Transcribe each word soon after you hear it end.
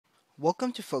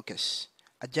Welcome to FOCOS,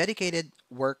 a dedicated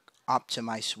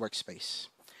work-optimized workspace.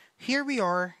 Here we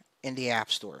are in the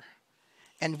App Store,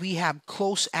 and we have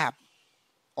Close app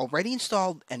already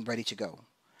installed and ready to go.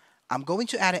 I'm going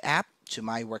to add an app to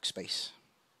my workspace.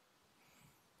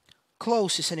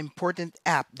 Close is an important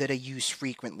app that I use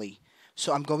frequently,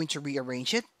 so I'm going to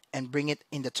rearrange it and bring it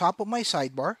in the top of my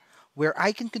sidebar where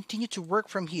I can continue to work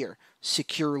from here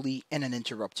securely and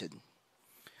uninterrupted.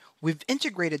 We've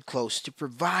integrated Close to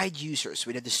provide users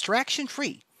with a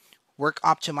distraction-free,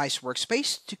 work-optimized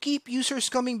workspace to keep users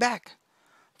coming back.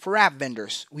 For app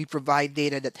vendors, we provide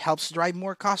data that helps drive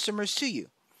more customers to you.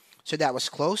 So that was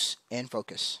Close and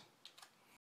FOCOS.